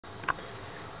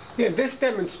In this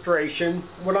demonstration,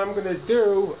 what I'm going to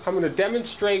do, I'm going to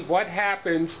demonstrate what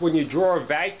happens when you draw a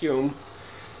vacuum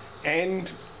and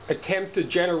attempt to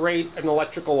generate an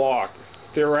electrical arc.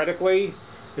 Theoretically,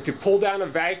 if you pull down a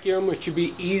vacuum, it should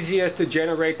be easier to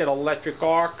generate that electric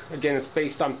arc. Again, it's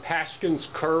based on Paschen's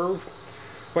curve.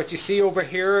 What you see over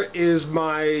here is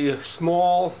my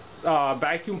small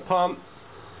vacuum pump.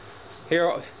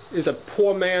 Here is a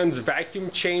poor man's vacuum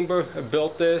chamber. I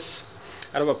built this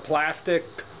out of a plastic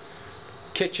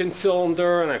kitchen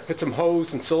cylinder, and I put some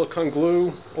hose and silicone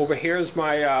glue. Over here is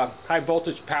my high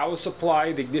voltage power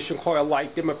supply, the ignition coil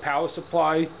light dimmer power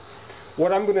supply.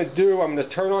 What I'm going to do, I'm going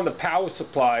to turn on the power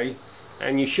supply,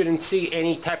 and you shouldn't see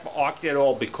any type of arc at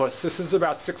all, because this is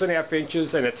about 6.5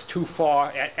 inches and it's too far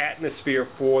at atmosphere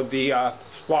for the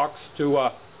sparks to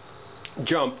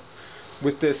jump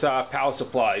with this power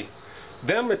supply.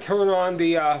 Then I'm going to turn on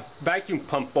the vacuum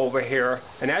pump over here,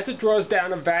 and as it draws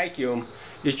down a vacuum,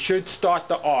 it should start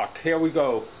the arc. Here we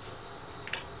go.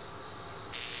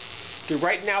 See,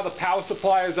 right now the power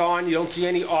supply is on. You don't see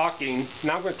any arcing.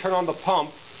 Now I'm going to turn on the pump.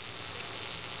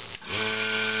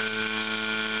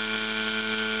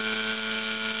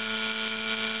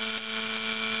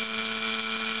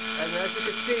 And as you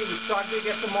can see, we're starting to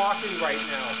get some arcing right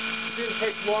now. It didn't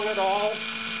take long at all.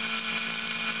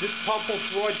 This pump will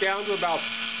draw it down to about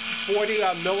 40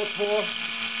 millitorrs.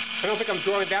 I don't think I'm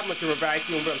drawing that much of a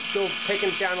vacuum, but I'm still taking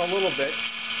it down a little bit.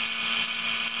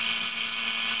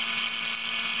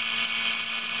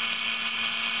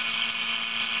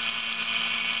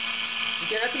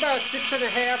 Again, that's about a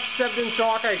 6.5, 7-inch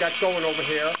arc I got going over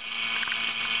here.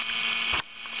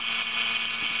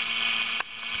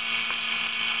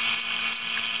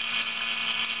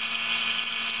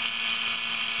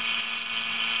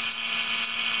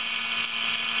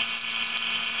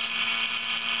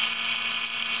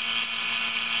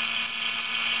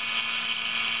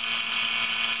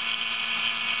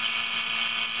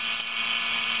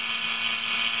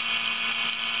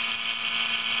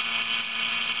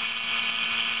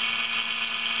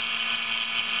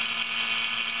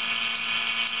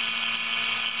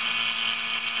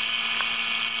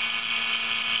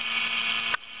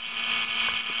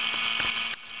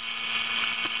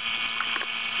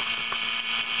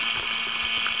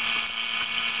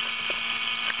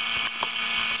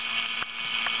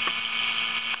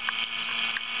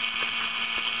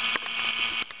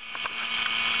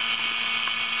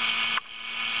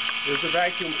 There's the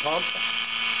vacuum pump.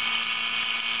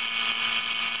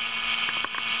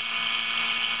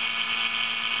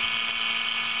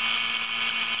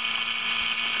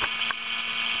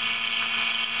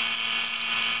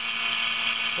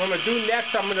 What I'm going to do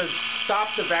next, I'm going to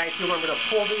stop the vacuum. I'm going to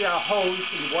pull the hose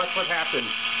and watch what happens.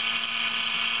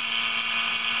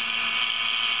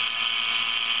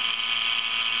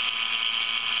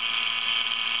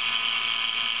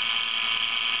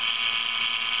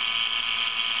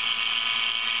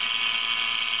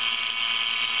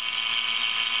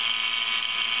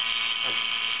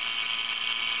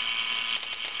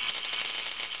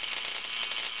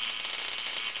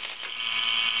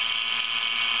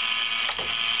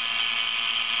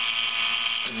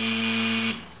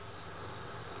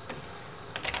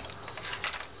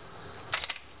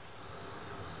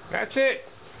 That's it.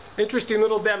 Interesting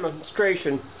little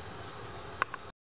demonstration.